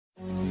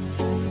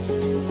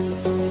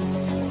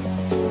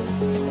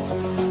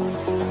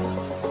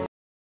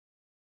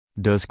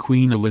Does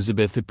Queen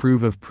Elizabeth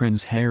approve of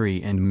Prince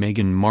Harry and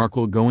Meghan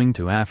Markle going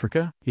to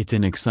Africa? It's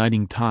an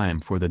exciting time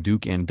for the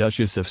Duke and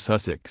Duchess of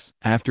Sussex.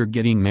 After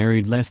getting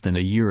married less than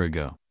a year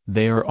ago,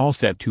 they are all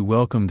set to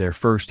welcome their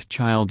first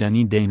child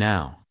any day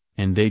now,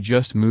 and they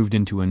just moved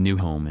into a new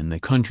home in the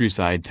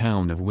countryside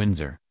town of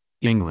Windsor,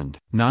 England.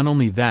 Not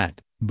only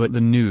that, but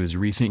the news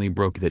recently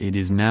broke that it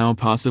is now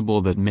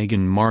possible that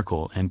Meghan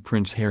Markle and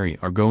Prince Harry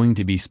are going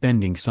to be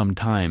spending some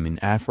time in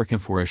Africa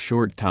for a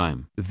short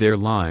time. Their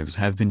lives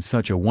have been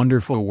such a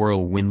wonderful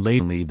whirlwind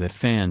lately that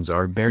fans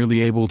are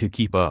barely able to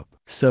keep up.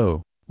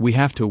 So, we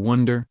have to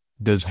wonder,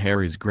 does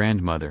Harry's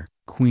grandmother,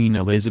 Queen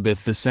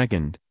Elizabeth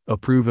II,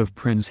 approve of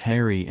Prince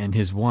Harry and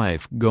his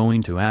wife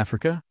going to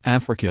Africa?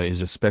 Africa is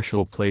a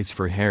special place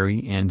for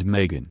Harry and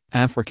Meghan.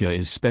 Africa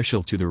is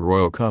special to the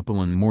royal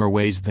couple in more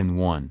ways than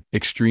one.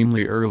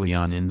 Extremely early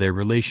on in their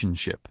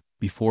relationship,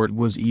 before it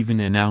was even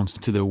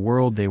announced to the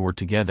world they were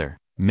together,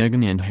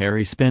 Meghan and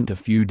Harry spent a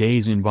few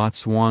days in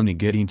Botswana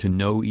getting to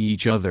know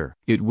each other.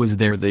 It was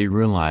there they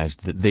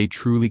realized that they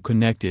truly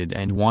connected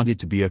and wanted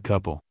to be a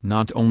couple.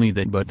 Not only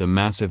that, but the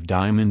massive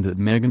diamond that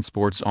Meghan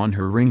sports on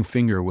her ring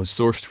finger was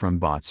sourced from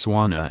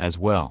Botswana as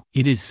well.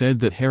 It is said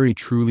that Harry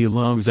truly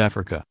loves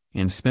Africa,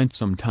 and spent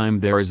some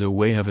time there as a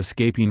way of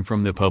escaping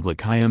from the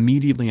public eye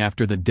immediately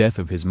after the death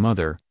of his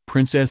mother,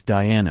 Princess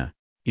Diana.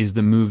 Is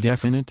the move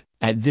definite?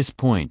 At this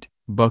point,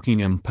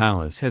 Buckingham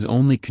Palace has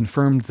only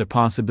confirmed the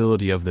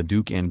possibility of the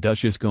Duke and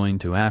Duchess going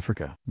to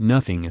Africa.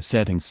 Nothing is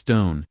set in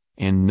stone,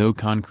 and no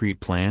concrete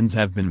plans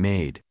have been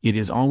made. It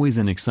is always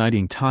an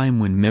exciting time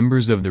when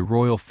members of the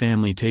royal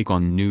family take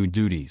on new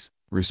duties,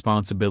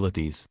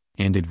 responsibilities,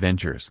 and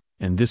adventures,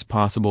 and this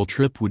possible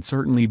trip would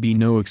certainly be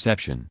no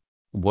exception.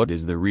 What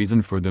is the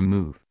reason for the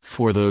move?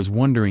 For those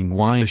wondering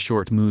why a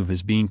short move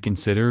is being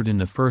considered in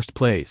the first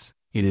place,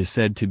 it is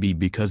said to be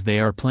because they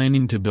are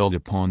planning to build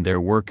upon their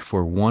work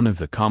for one of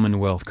the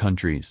Commonwealth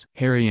countries.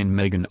 Harry and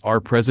Meghan are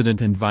President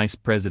and Vice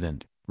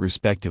President,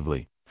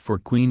 respectively, for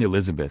Queen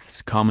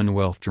Elizabeth's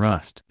Commonwealth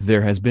Trust.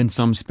 There has been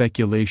some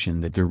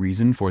speculation that the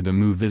reason for the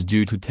move is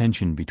due to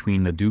tension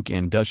between the Duke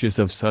and Duchess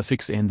of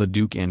Sussex and the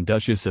Duke and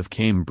Duchess of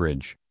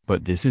Cambridge,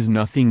 but this is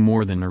nothing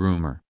more than a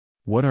rumor.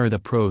 What are the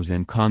pros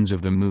and cons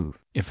of the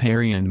move? If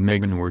Harry and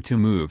Meghan were to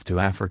move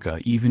to Africa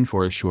even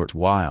for a short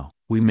while,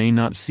 we may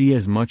not see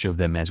as much of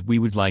them as we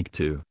would like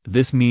to.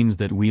 This means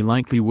that we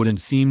likely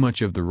wouldn't see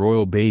much of the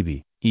royal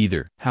baby,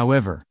 either.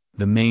 However,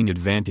 the main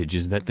advantage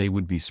is that they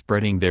would be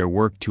spreading their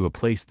work to a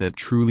place that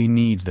truly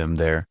needs them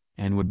there,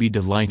 and would be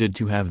delighted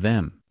to have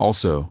them.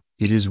 Also,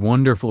 it is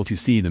wonderful to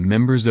see the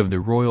members of the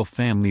royal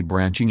family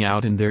branching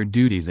out in their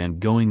duties and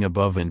going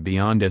above and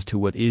beyond as to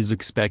what is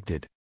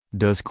expected.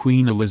 Does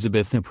Queen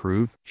Elizabeth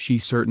approve? She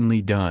certainly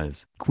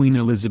does. Queen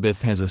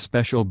Elizabeth has a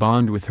special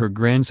bond with her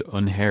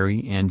grandson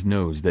Harry and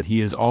knows that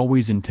he is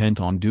always intent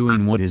on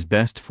doing what is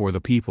best for the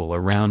people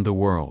around the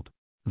world.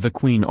 The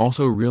Queen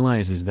also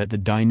realizes that the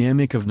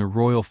dynamic of the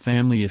royal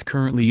family is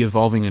currently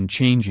evolving and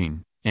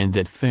changing, and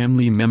that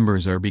family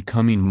members are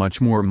becoming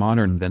much more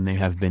modern than they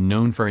have been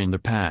known for in the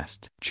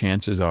past.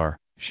 Chances are,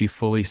 she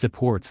fully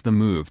supports the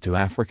move to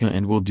Africa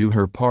and will do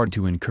her part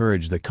to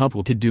encourage the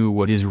couple to do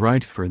what is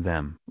right for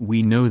them.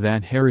 We know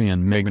that Harry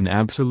and Meghan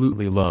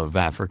absolutely love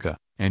Africa,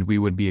 and we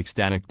would be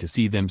ecstatic to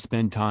see them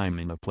spend time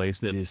in a place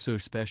that is so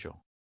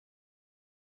special.